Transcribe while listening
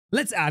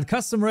Let's add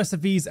custom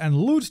recipes and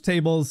loot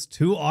tables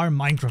to our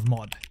Minecraft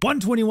mod.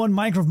 121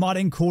 Minecraft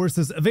modding course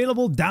is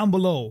available down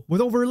below,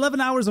 with over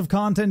 11 hours of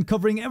content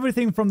covering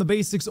everything from the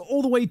basics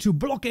all the way to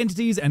block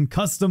entities and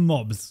custom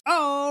mobs.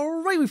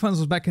 Alright, we found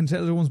ourselves back in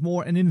Taylor once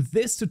more, and in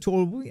this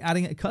tutorial we'll be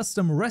adding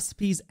custom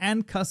recipes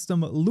and custom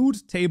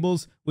loot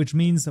tables, which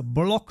means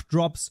block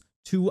drops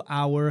to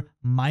our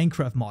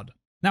Minecraft mod.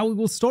 Now we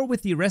will start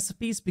with the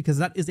recipes because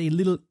that is a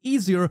little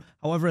easier.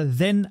 However,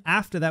 then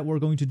after that we're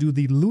going to do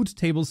the loot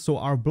tables, so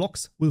our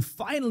blocks will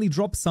finally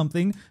drop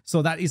something.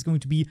 So that is going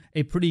to be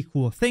a pretty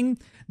cool thing.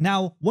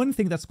 Now, one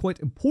thing that's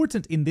quite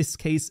important in this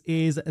case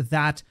is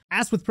that,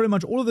 as with pretty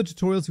much all of the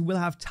tutorials, you will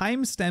have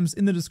timestamps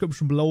in the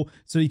description below,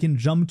 so you can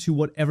jump to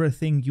whatever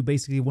thing you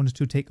basically wanted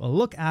to take a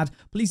look at.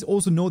 Please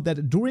also note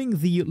that during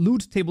the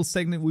loot table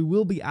segment, we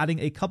will be adding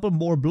a couple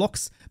more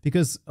blocks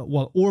because,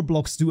 well, ore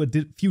blocks do a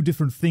few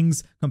different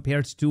things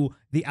compared to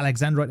the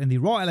Alexandrite and the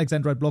raw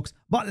Alexandrite blocks.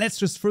 But let's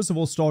just first of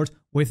all start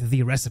with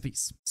the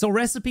recipes. So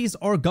recipes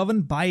are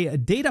governed by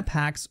data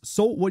packs.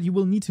 So what you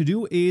will need to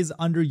do is,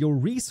 under your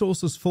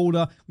resources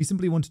folder, we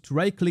simply want to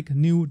right click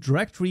new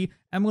directory.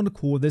 I'm going to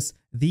call this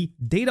the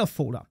data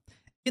folder.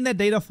 In that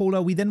data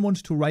folder, we then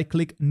want to right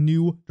click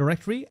new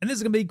directory, and this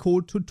is going to be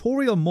called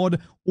tutorial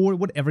mod or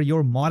whatever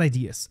your mod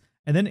ID is.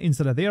 And then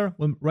inside of there,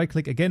 we'll right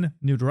click again,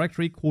 new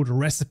directory called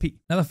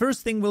recipe. Now the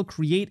first thing we'll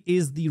create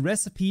is the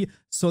recipe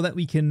so that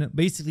we can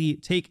basically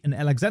take an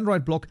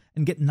Alexandrite block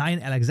and get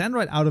 9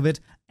 Alexandrite out of it,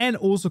 and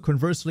also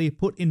conversely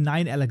put in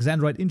 9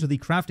 Alexandrite into the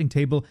crafting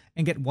table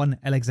and get 1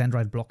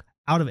 Alexandrite block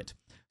out of it.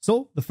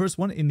 So the first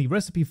one in the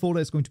recipe folder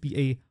is going to be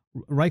a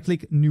right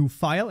click new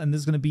file, and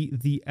this is going to be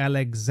the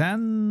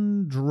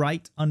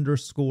Alexandrite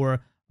underscore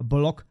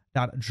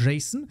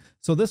block.json.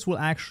 So this will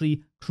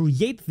actually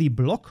create the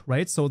block,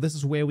 right? So this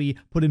is where we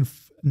put in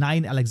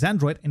 9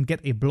 Alexandrite and get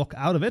a block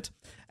out of it.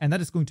 And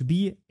that is going to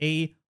be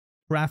a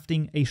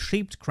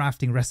shaped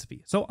crafting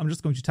recipe. So I'm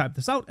just going to type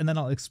this out and then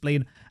I'll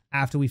explain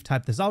after we've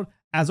typed this out.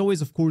 As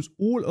always, of course,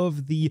 all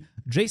of the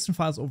JSON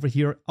files over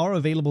here are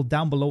available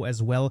down below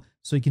as well,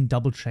 so you can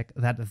double check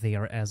that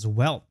there as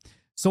well.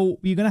 So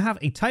we're going to have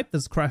a type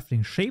that's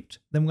crafting shaped.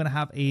 Then we're going to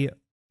have a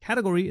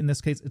category. In this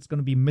case, it's going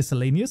to be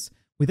miscellaneous.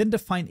 We then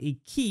define a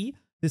key.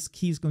 This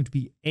key is going to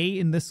be A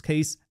in this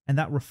case, and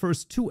that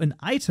refers to an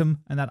item,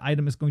 and that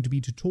item is going to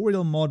be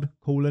tutorial mod :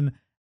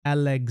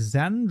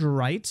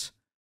 Alexandrite.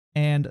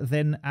 And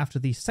then after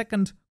the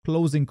second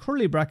closing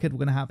curly bracket, we're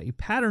going to have a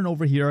pattern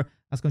over here.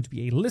 That's going to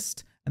be a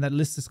list, and that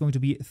list is going to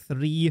be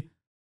 3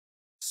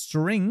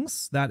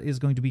 strings. That is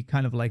going to be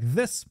kind of like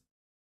this.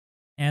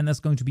 And that's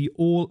going to be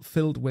all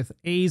filled with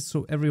A's.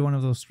 So every one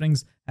of those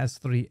strings has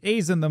 3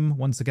 A's in them.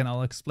 Once again,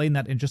 I'll explain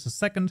that in just a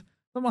second.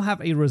 Then we'll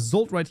have a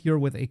result right here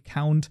with a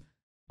count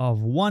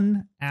of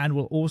 1. And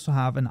we'll also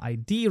have an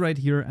ID right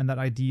here. And that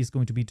ID is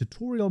going to be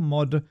tutorial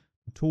mod :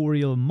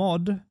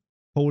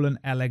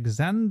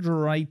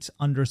 Alexandrite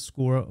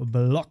underscore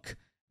block.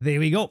 There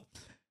we go.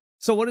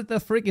 So what the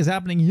frick is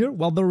happening here?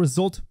 Well, the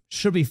result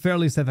should be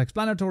fairly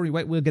self-explanatory,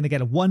 right? We're going to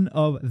get 1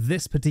 of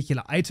this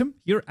particular item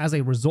here as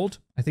a result.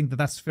 I think that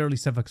that's fairly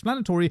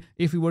self-explanatory.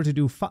 If we were to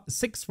do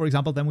 6, for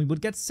example, then we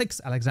would get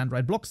 6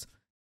 Alexandrite blocks.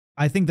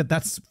 I think that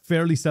that's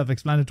fairly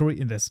self-explanatory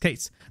in this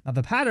case. Now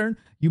the pattern,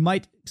 you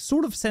might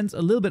sort of sense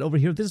a little bit over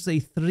here. This is a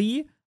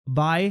 3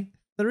 by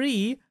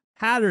 3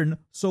 pattern.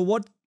 So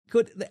what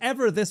could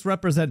ever this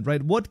represent,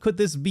 right? What could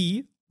this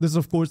be? This is,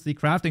 of course, the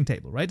crafting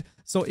table, right?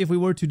 So if we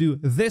were to do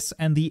this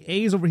and the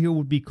A's over here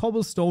would be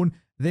cobblestone,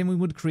 then we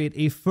would create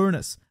a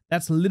furnace.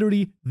 That's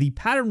literally the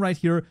pattern right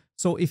here.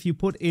 So if you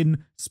put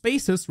in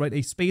spaces, right,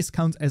 a space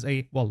counts as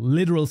a, well,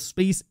 literal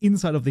space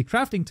inside of the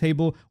crafting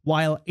table,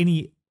 while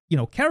any,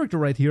 character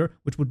right here,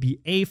 which would be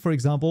A, for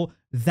example,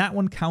 that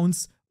one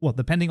counts, well,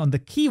 depending on the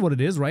key what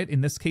it is, right?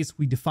 In this case,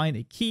 we define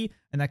a key,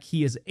 and that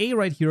key is A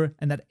right here,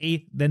 and that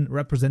A then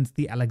represents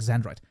the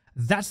Alexandrite.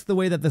 That's the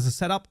way that this is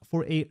set up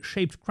for a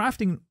shaped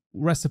crafting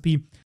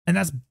recipe, and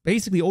that's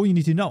basically all you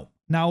need to know.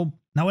 Now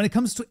when it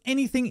comes to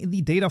anything in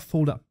the data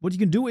folder, what you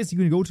can do is you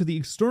can go to the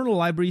external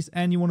libraries,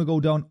 and you want to go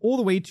down all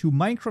the way to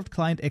Minecraft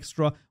Client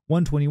Extra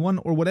 121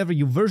 or whatever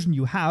version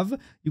you have.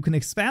 You can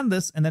expand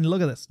this, and then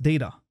look at this.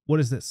 Data. What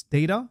is this?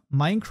 Data,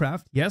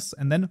 Minecraft, yes,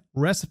 and then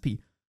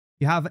recipe.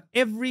 You have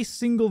every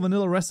single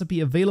vanilla recipe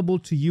available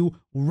to you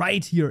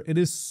right here. It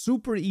is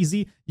super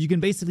easy. You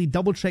can basically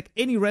double check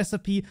any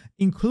recipe,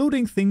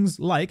 including things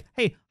like,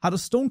 hey, how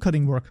does stone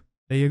cutting work?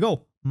 There you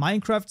go.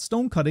 Minecraft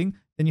stone cutting.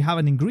 Then you have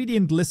an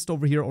ingredient list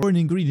over here, or an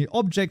ingredient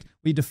object.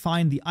 We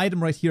define the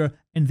item right here,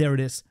 and there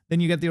it is. Then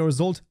you get the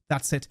result.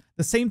 That's it.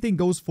 The same thing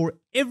goes for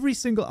every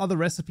single other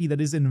recipe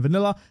that is in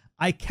vanilla.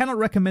 I cannot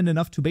recommend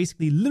enough to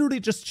basically literally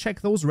just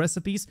check those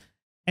recipes.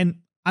 And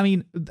I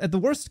mean, at the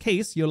worst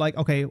case, you're like,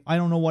 okay, I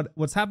don't know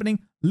what's happening.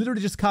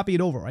 Literally just copy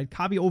it over, right?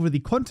 Copy over the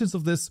contents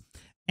of this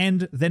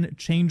and then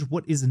change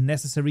what is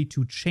necessary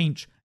to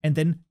change. And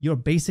then you're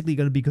basically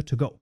going to be good to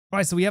go. All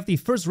right, so we have the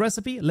first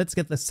recipe. Let's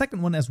get the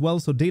second one as well.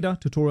 So data,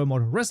 tutorial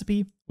mod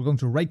recipe. We're going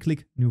to right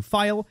click new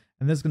file,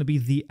 and there's going to be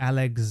the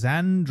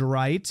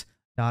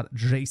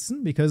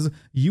Alexandrite.json, because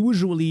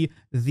usually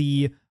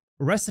the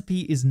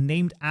recipe is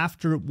named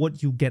after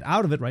what you get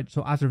out of it, right?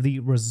 So after the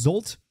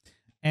result.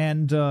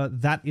 And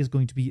that is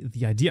going to be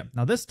the idea.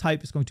 Now, this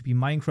type is going to be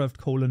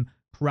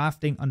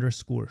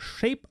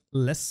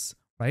Minecraft:crafting_shapeless,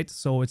 right?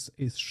 So it's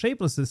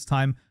shapeless this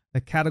time. The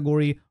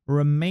category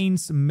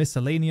remains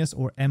miscellaneous,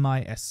 or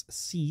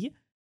MISC.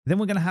 Then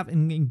we're going to have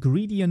an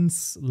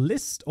ingredients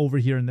list over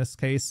here in this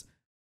case.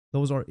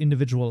 Those are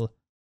individual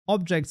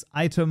objects,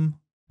 item,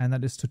 and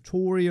that is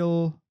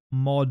tutorial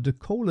mod :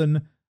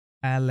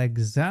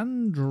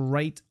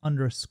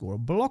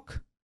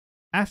 Alexandrite_block.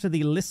 After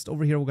the list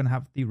over here, we're going to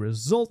have the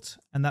result,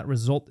 and that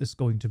result is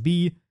going to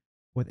be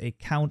with a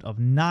count of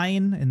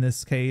 9 in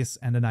this case,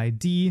 and an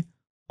ID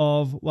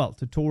of, well,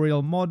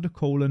 tutorial mod :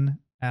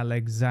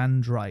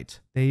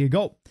 Alexandrite. There you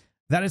go.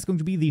 That is going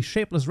to be the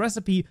shapeless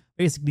recipe,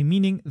 basically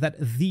meaning that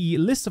the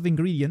list of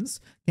ingredients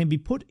can be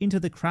put into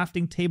the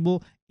crafting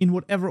table in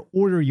whatever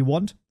order you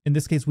want. In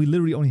this case, we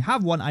literally only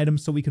have one item,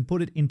 so we can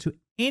put it into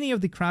any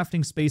of the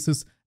crafting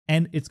spaces,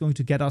 and it's going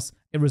to get us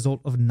a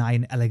result of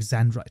 9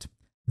 Alexandrite.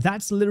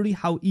 That's literally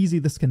how easy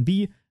this can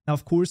be. Now,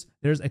 of course,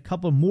 there's a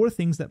couple more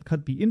things that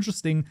could be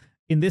interesting.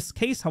 In this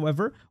case,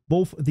 however,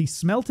 both the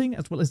smelting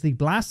as well as the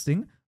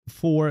blasting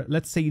for,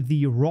 let's say,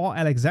 the raw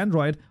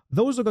Alexandrite,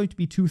 those are going to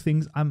be two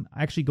things I'm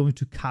actually going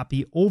to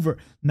copy over.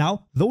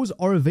 Now, those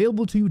are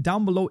available to you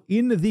down below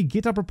in the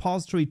GitHub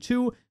repository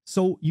too,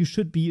 so you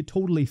should be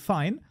totally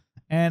fine.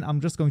 And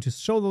I'm just going to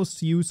show those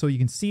to you so you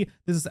can see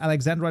this is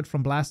Alexandrite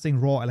from blasting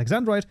raw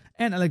Alexandrite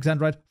and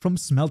Alexandrite from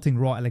smelting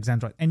raw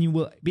Alexandrite. And you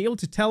will be able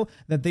to tell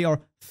that they are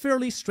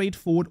fairly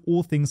straightforward,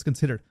 all things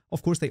considered.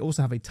 Of course, they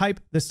also have a type,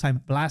 this time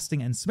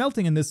blasting and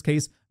smelting in this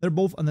case. They're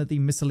both under the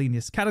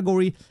miscellaneous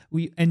category.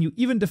 And you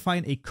even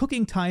define a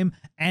cooking time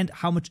and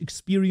how much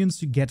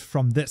experience you get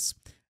from this.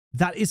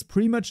 That is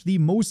pretty much the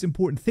most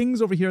important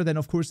things over here. Then,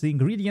 of course, the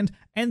ingredient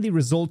and the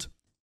result.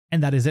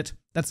 And that is it.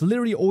 That's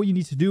literally all you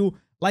need to do.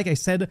 Like I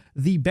said,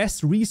 the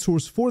best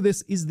resource for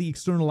this is the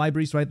external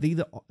libraries, right?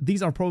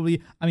 These are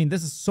probably, I mean,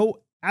 this is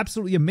so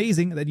absolutely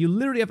amazing that you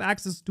literally have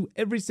access to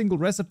every single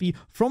recipe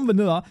from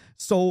vanilla.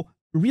 So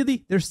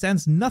really, there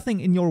stands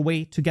nothing in your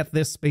way to get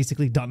this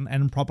basically done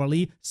and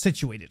properly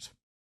situated.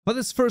 For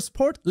this first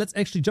part, let's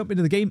actually jump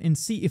into the game and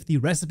see if the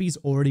recipes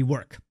already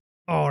work.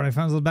 Alright,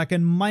 fans, we're back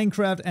in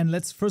Minecraft, and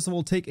let's first of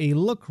all take a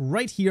look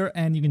right here,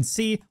 and you can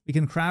see we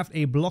can craft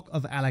a block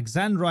of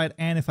Alexandrite,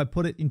 and if I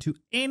put it into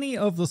any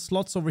of the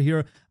slots over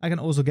here, I can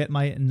also get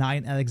my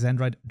 9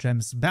 Alexandrite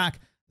gems back.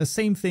 The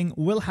same thing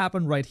will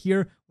happen right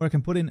here, where I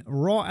can put in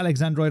raw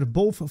Alexandrite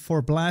both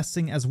for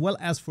blasting as well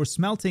as for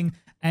smelting,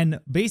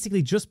 and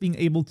basically just being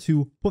able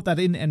to put that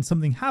in and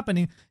something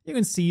happening, you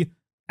can see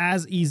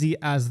as easy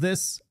as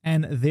this,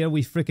 and there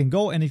we freaking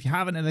go. And if you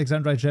have an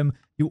Alexandrite gem,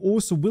 you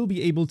also will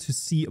be able to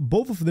see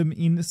both of them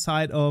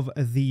inside of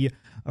the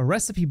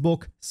recipe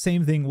book.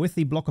 Same thing with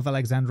the block of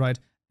Alexandrite,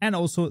 and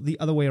also the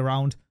other way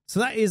around. So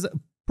that is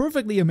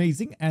perfectly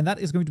amazing, and that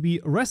is going to be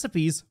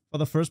recipes for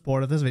the first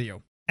part of this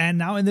video. And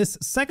now in this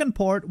second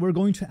part, we're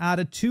going to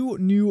add 2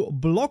 new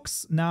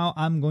blocks. Now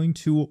I'm going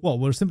to, well,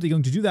 we're simply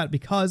going to do that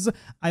because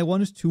I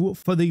wanted to,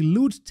 for the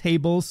loot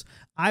tables,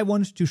 I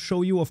wanted to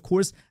show you, of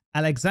course,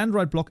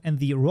 Alexandrite block and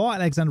the raw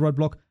Alexandrite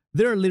block.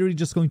 They're literally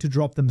just going to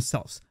drop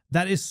themselves.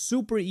 That is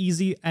super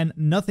easy and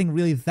nothing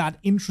really that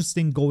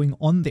interesting going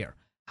on there.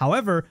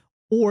 However,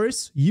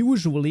 ores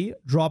usually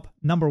drop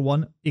number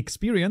 1,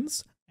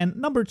 experience, and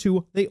number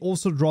 2, they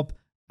also drop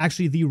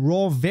actually the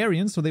raw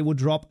variant. So they would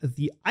drop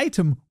the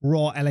item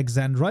raw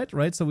Alexandrite,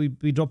 right? So we'd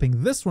be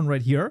dropping this one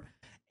right here.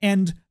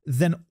 And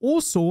then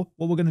also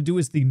what we're going to do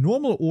is the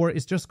normal ore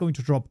is just going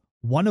to drop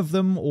one of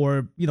them,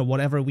 or, you know,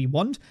 whatever we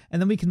want.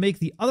 And then we can make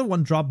the other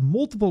one drop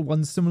multiple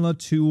ones, similar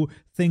to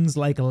things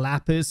like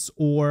lapis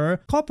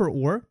or copper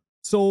ore.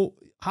 So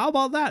how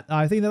about that?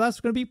 I think that that's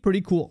going to be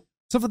pretty cool.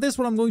 So for this,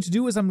 what I'm going to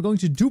do is I'm going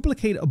to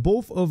duplicate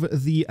both of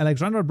the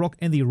Alexandrite block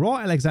and the raw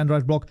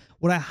Alexandrite block.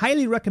 What I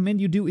highly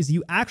recommend you do is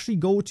you actually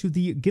go to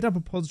the GitHub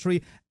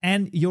repository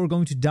and you're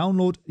going to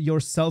download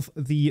yourself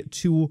the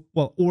 2,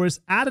 well, ores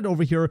added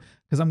over here,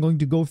 because I'm going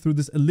to go through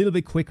this a little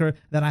bit quicker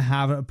than I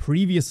have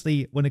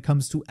previously when it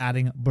comes to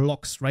adding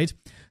blocks, right?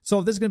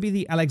 So this is going to be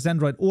the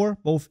Alexandrite ore,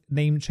 both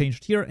name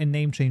changed here and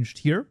name changed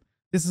here.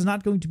 This is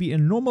not going to be a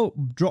normal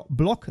drop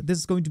block. This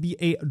is going to be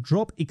a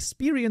drop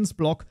experience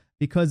block,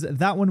 because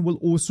that one will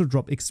also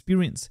drop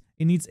experience.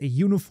 It needs a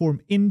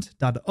uniform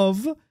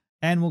int.of,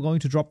 and we're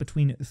going to drop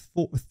between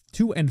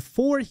 2 and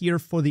 4 here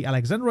for the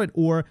Alexandrite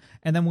ore,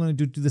 and then we're going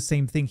to do the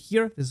same thing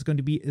here. This is going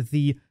to be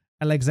the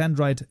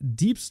Alexandrite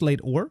deep slate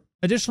ore.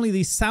 Additionally,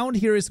 the sound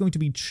here is going to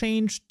be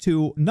changed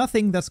to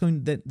nothing. That's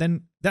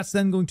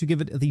then going to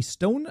give it the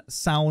stone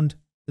sound.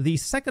 The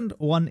second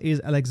one is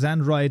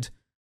Alexandrite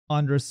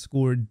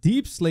 _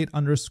 deep slate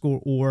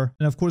 _ ore,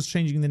 and of course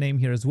changing the name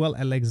here as well,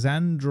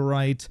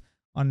 Alexandrite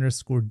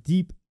 _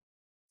 deep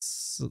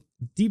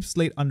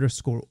slate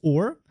 _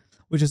 ore,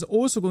 which is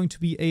also going to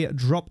be a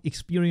drop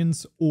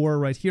experience ore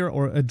right here,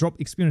 or a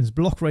drop experience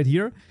block right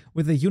here,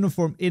 with a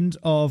uniform int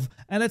of,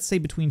 and let's say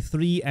between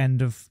 3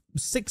 and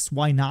 6,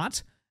 why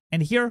not?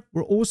 And here,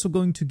 we're also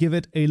going to give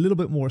it a little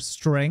bit more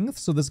strength.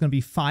 So this is going to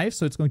be 5,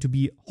 so it's going to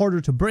be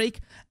harder to break.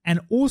 And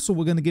also,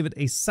 we're going to give it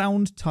a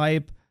sound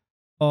type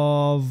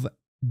of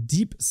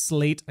deep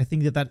slate. I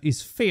think that that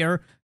is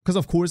fair, because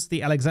of course,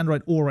 the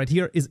alexandrite ore right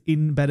here is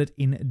embedded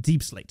in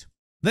deep slate.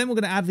 Then we're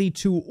going to add the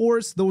 2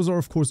 ores. Those are,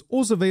 of course,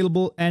 also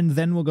available. And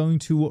then we're going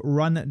to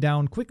run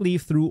down quickly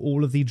through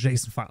all of the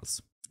JSON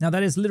files. Now,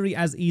 that is literally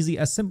as easy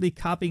as simply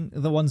copying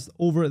the ones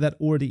over that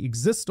already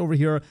exist over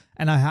here.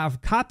 And I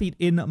have copied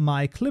in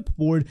my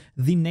clipboard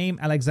the name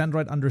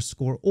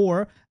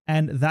alexandrite_ore.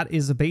 And that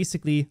is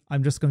basically,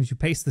 I'm just going to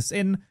paste this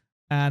in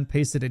and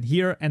paste it in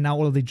here. And now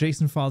all of the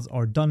JSON files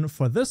are done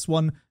for this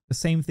one. The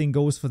same thing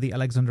goes for the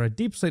alexandrite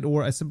deep slate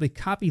ore. I simply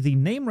copy the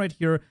name right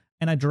here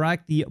and I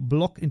drag the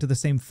block into the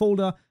same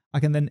folder. I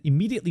can then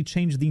immediately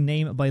change the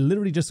name by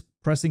literally just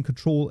pressing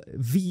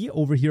Ctrl-V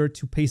over here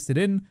to paste it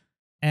in.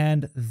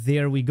 And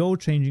there we go,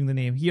 changing the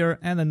name here.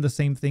 And then the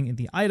same thing in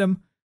the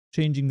item,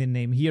 changing the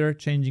name here,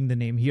 changing the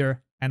name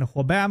here. And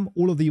whabam,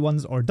 all of the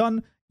ones are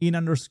done. In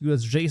 _s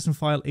JSON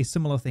file, a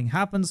similar thing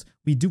happens.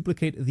 We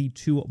duplicate the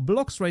 2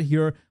 blocks right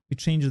here. We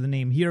change the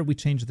name here. We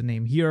change the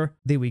name here.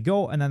 There we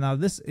go. And then now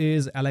this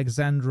is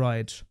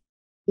alexandrite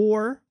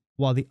ore,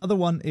 while the other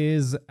one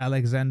is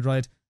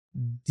alexandrite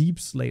deep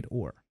slate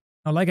ore.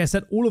 Now, like I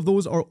said, all of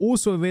those are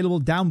also available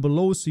down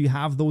below, so you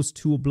have those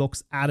 2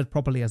 blocks added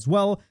properly as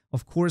well.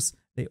 Of course,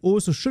 they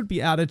also should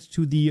be added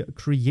to the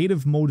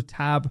creative mode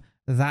tab.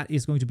 That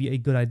is going to be a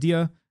good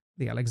idea.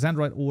 The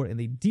alexandrite ore and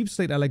the deep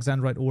slate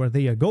alexandrite ore,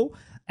 there you go.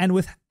 And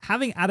with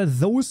having added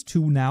those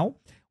 2 now,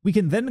 we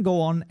can then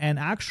go on and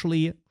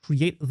actually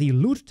create the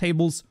loot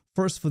tables,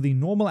 first for the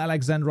normal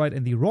alexandrite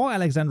and the raw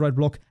alexandrite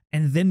block,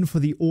 and then for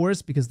the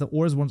ores, because the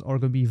ores ones are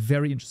going to be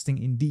very interesting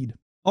indeed.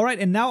 All right,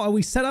 and now are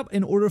we set up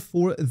in order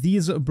for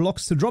these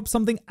blocks to drop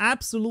something?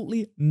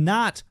 Absolutely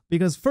not,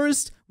 because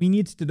first we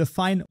need to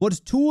define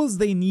what tools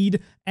they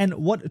need and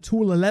what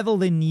tool level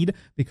they need,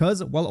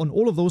 because, well, on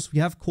all of those, we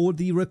have called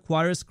the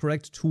requires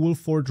correct tool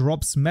for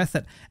drops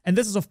method. And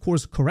this is, of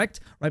course,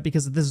 correct, right?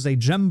 Because this is a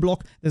gem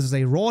block, this is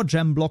a raw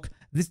gem block,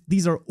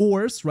 these are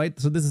ores, right?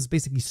 So this is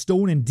basically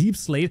stone and deep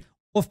slate.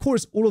 Of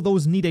course, all of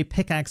those need a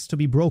pickaxe to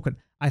be broken.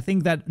 I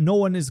think that no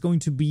one is going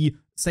to be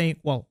saying,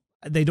 well,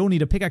 they don't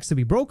need a pickaxe to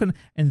be broken,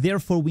 and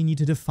therefore we need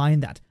to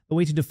define that. The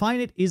way to define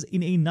it is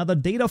in another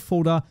data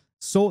folder.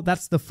 So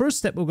that's the first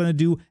step we're going to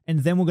do, and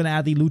then we're going to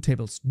add the loot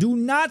tables. Do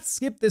not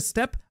skip this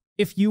step.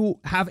 If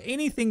you have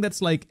anything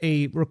that's like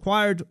a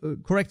required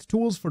correct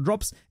tools for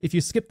drops, if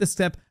you skip this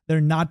step, they're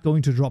not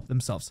going to drop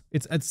themselves.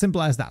 It's as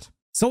simple as that.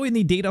 So in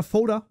the data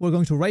folder, we're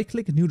going to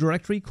right-click a new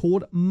directory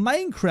called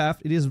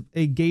Minecraft. It is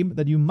a game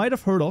that you might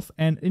have heard of,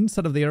 and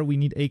inside of there, we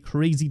need a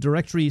crazy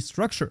directory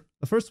structure.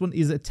 The first one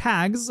is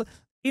tags.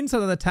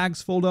 Inside of the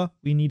tags folder,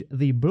 we need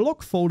the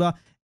block folder.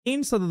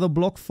 Inside of the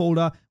block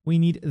folder, we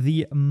need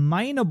the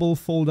Mineable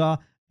folder,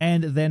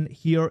 and then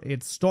here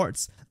it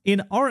starts.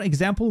 In our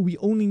example, we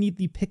only need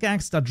the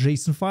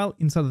pickaxe.json file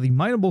inside of the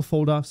Mineable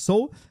folder.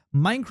 So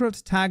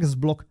Minecraft tags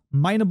block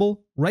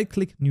Mineable,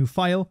 right-click new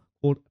file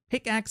called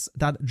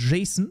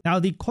pickaxe.json. Now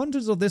the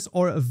contents of this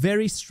are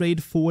very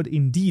straightforward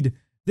indeed.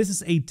 This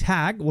is a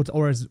tag,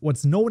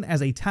 what's known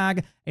as a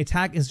tag. A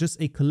tag is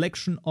just a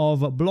collection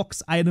of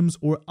blocks, items,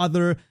 or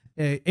other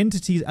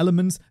entities,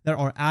 elements that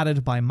are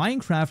added by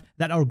Minecraft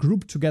that are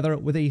grouped together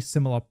with a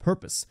similar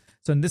purpose.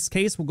 So in this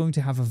case, we're going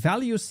to have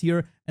values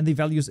here, and the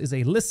values is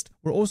a list.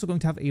 We're also going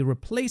to have a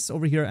replace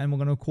over here, and we're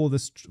going to call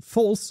this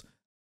false.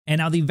 And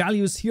now the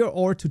values here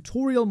are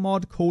tutorial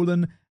mod :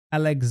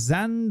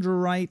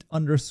 alexandrite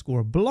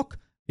 _block,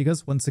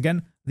 because once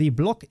again, the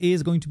block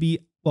is going to be,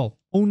 well,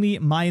 only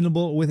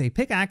mineable with a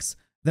pickaxe.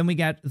 Then we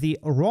get the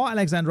raw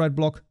alexandrite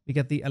block, we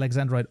get the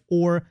alexandrite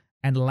ore,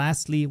 and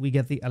lastly, we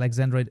get the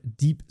alexandrite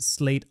deep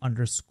slate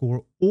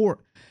 _ore.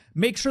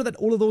 Make sure that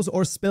all of those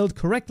are spelled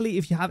correctly.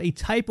 If you have a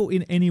typo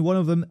in any one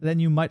of them, then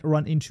you might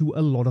run into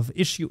a lot of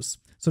issues.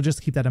 So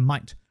just keep that in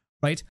mind,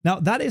 right? Now,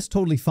 that is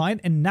totally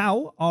fine. And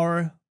now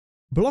our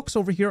blocks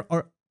over here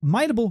are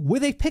mineable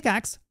with a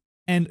pickaxe.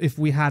 And if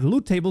we had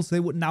loot tables,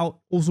 they would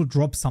now also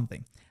drop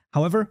something.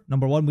 However,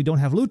 number one, we don't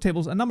have loot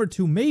tables. And number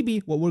two, maybe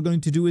what we're going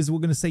to do is we're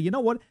going to say, you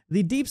know what,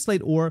 the deep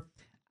slate ore,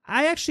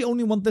 I actually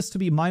only want this to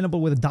be mineable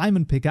with a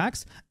diamond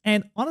pickaxe.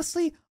 And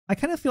honestly, I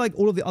kind of feel like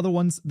all of the other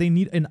ones, they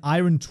need an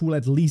iron tool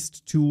at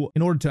least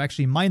in order to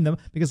actually mine them,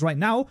 because right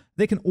now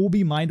they can all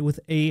be mined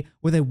with a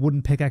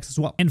wooden pickaxe as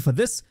well. And for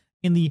this,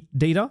 in the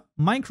data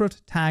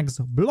Minecraft tags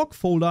block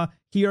folder,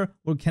 here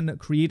we can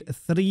create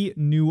 3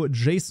 new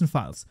JSON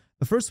files.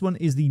 The first one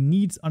is the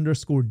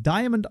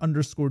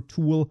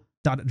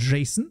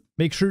needs_diamond_tool.json.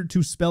 Make sure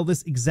to spell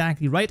this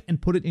exactly right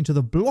and put it into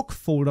the block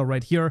folder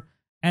right here.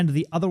 And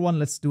the other one,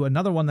 let's do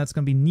another one that's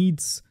going to be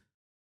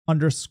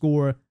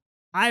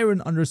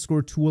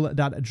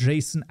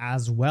needs_iron_tool.json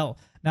as well.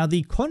 Now,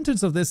 the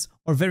contents of this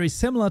are very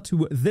similar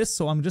to this,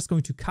 so I'm just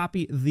going to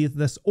copy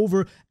this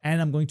over,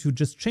 and I'm going to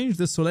just change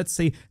this. So let's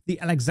say the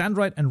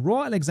alexandrite and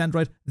raw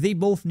alexandrite, they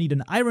both need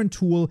an iron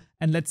tool,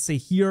 and let's say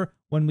here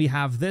when we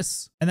have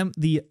this, and then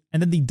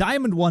the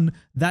diamond one,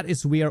 that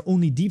is where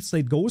only deep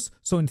slate goes.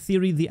 So in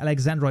theory, the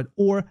Alexandrite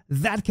ore,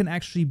 that can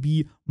actually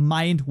be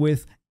mined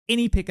with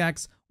any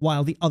pickaxe,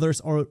 while the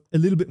others are a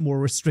little bit more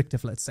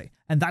restrictive, let's say.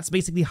 And that's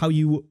basically how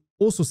you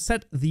also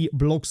set the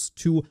blocks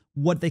to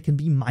what they can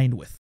be mined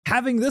with.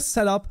 Having this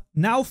set up,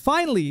 now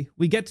finally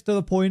we get to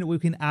the point where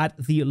we can add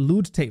the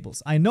loot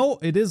tables. I know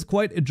it is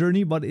quite a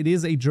journey, but it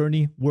is a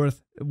journey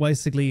worth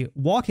basically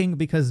walking,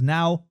 because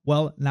now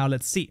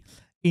let's see.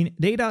 In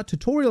data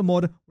tutorial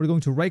mode, we're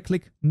going to right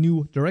click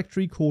new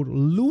directory called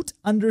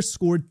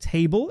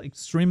loot_table.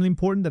 Extremely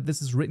important that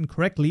this is written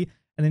correctly.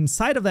 And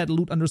inside of that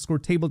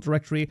loot_table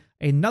directory,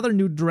 another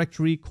new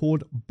directory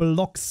called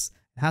blocks.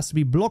 It has to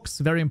be blocks,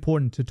 very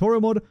important.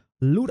 Tutorial mode,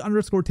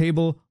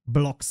 loot_table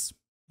blocks.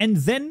 And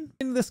then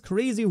in this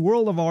crazy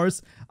world of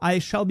ours, I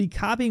shall be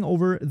copying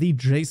over the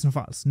JSON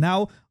files.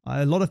 Now,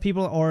 a lot of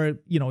people are,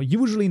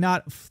 usually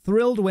not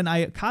thrilled when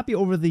I copy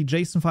over the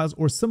JSON files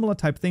or similar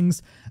type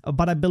things,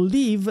 but I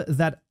believe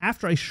that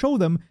after I show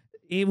them,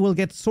 it will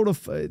get sort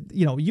of,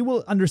 you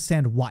will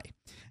understand why.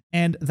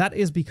 And that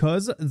is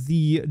because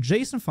the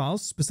JSON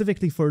files,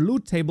 specifically for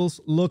loot tables,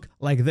 look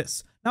like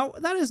this. Now,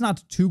 that is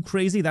not too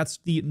crazy. That's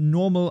a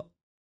normal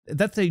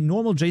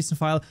JSON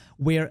file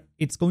where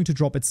it's going to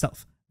drop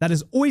itself. That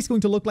is always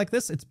going to look like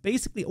this. It's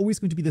basically always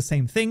going to be the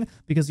same thing,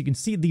 because you can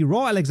see the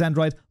raw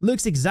Alexandrite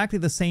looks exactly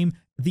the same.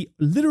 The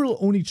literal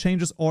only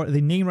changes are the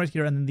name right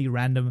here and then the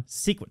random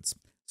sequence.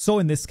 So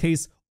in this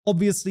case,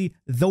 obviously,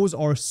 those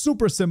are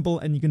super simple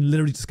and you can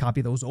literally just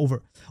copy those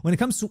over. When it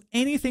comes to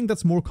anything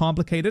that's more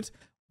complicated,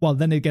 well,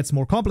 then it gets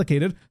more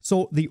complicated.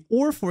 So the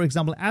ore, for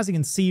example, as you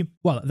can see,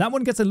 well, that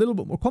one gets a little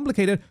bit more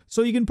complicated.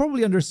 So you can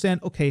probably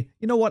understand, okay,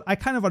 you know what? I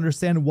kind of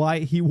understand why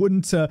he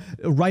wouldn't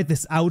write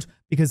this out,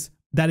 because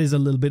that is a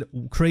little bit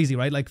crazy,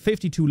 right? Like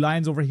 52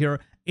 lines over here.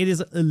 It is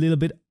a little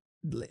bit,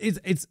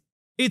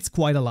 it's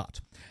quite a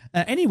lot.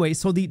 Anyway,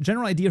 so the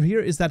general idea here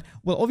is that,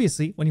 well,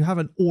 obviously, when you have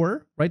an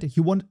ore, right,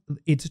 you want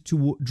it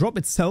to drop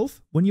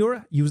itself when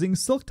you're using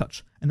Silk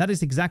Touch. And that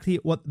is exactly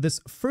what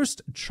this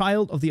first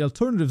child of the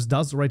alternatives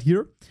does right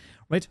here,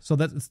 right? So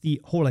that's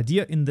the whole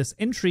idea in this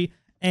entry.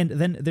 And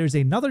then there's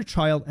another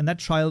child, and that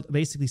child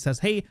basically says,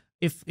 hey,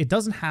 if it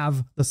doesn't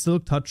have the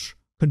Silk Touch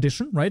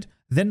condition, right,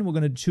 then we're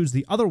going to choose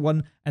the other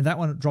one, and that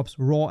one drops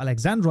raw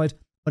Alexandrite,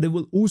 but it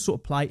will also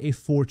apply a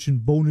fortune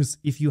bonus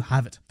if you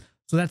have it.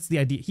 So that's the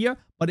idea here,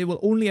 but it will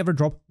only ever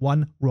drop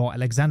one raw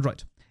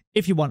Alexandrite.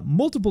 If you want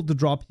multiple to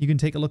drop, you can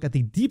take a look at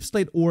the deep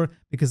slate ore,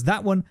 because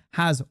that one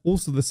has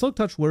also the Silk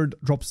Touch where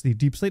it drops the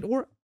deep slate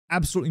ore.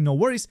 Absolutely no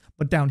worries.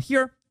 But down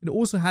here, it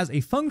also has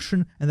a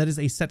function, and that is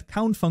a set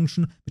count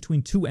function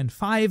between 2 and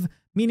 5,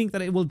 meaning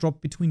that it will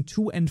drop between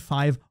 2 and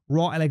 5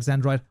 raw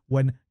Alexandrite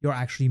when you're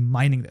actually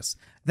mining this.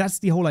 That's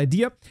the whole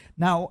idea.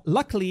 Now,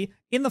 luckily,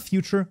 in the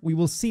future, we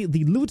will see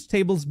the loot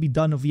tables be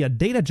done via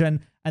data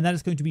gen, and that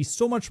is going to be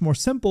so much more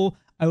simple.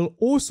 I will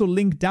also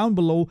link down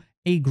below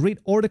a great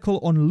article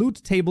on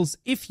loot tables.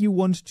 If you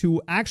want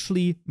to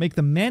actually make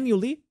them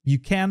manually, you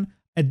can.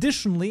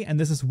 Additionally, and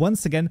this is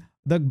once again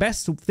the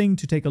best thing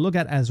to take a look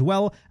at as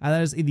well, and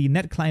that is in the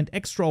net client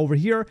extra over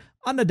here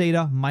under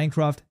data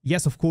Minecraft.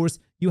 Yes, of course,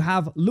 you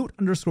have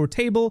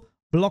loot_table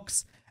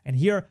blocks, and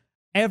here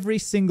every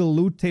single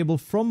loot table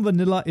from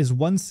vanilla is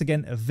once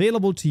again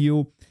available to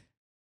you.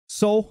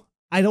 So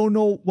I don't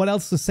know what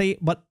else to say,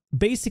 but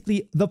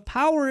basically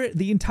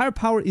the entire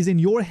power is in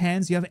your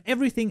hands. You have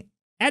everything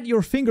at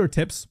your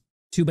fingertips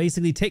to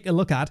basically take a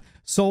look at.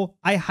 So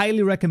I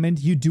highly recommend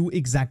you do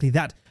exactly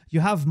that. You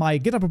have my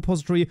GitHub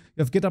repository, you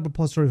have GitHub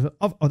repository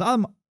of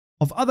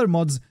other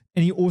mods,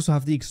 and you also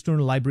have the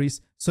external libraries,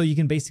 so you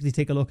can basically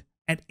take a look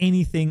at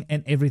anything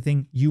and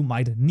everything you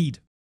might need.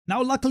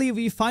 Now, luckily,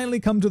 we finally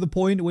come to the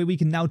point where we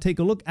can now take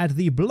a look at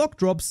the block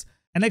drops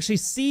and actually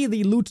see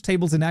the loot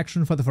tables in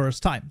action for the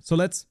first time. So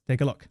let's take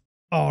a look.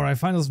 Alright,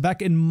 finals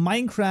back in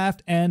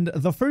Minecraft, and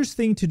the first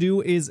thing to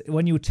do is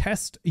when you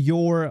test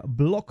your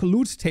block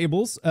loot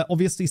tables,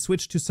 obviously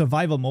switch to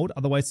survival mode,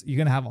 otherwise you're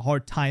gonna have a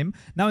hard time.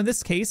 Now in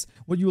this case,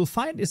 what you will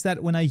find is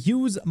that when I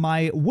use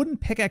my wooden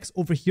pickaxe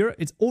over here,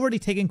 it's already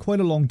taking quite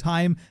a long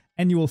time,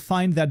 and you will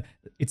find that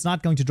it's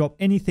not going to drop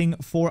anything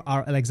for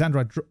our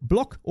Alexandrite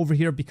block over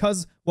here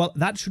because, well,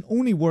 that should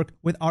only work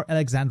with our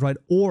Alexandrite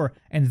ore,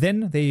 and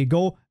then there you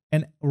go.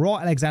 And raw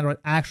Alexandrite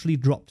actually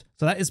dropped.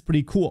 So that is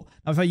pretty cool.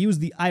 Now, if I use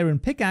the iron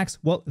pickaxe,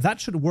 well,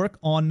 that should work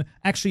on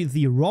actually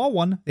the raw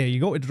one. There you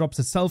go. It drops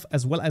itself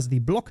as well as the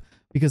block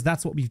because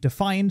that's what we've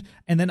defined.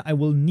 And then I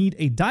will need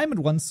a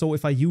diamond one. So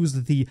if I use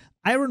the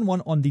iron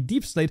one on the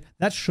deep slate,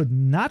 that should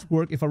not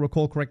work if I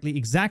recall correctly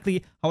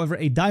exactly. However,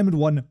 a diamond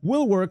one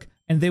will work.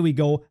 And there we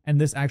go.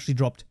 And this actually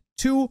dropped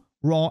 2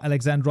 raw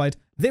Alexandrite.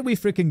 There we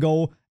freaking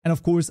go. And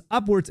of course,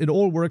 upwards, it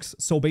all works.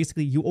 So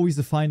basically, you always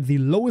define the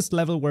lowest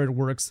level where it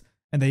works.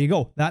 And there you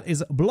go. That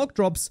is block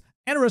drops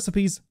and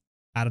recipes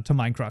added to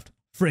Minecraft.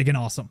 Friggin'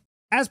 awesome.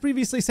 As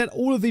previously said,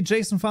 all of the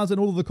JSON files and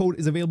all of the code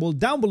is available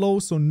down below,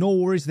 so no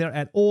worries there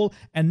at all.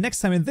 And next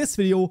time in this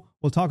video,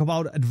 we'll talk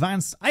about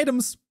advanced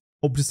items.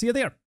 Hope to see you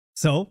there.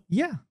 So,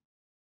 yeah.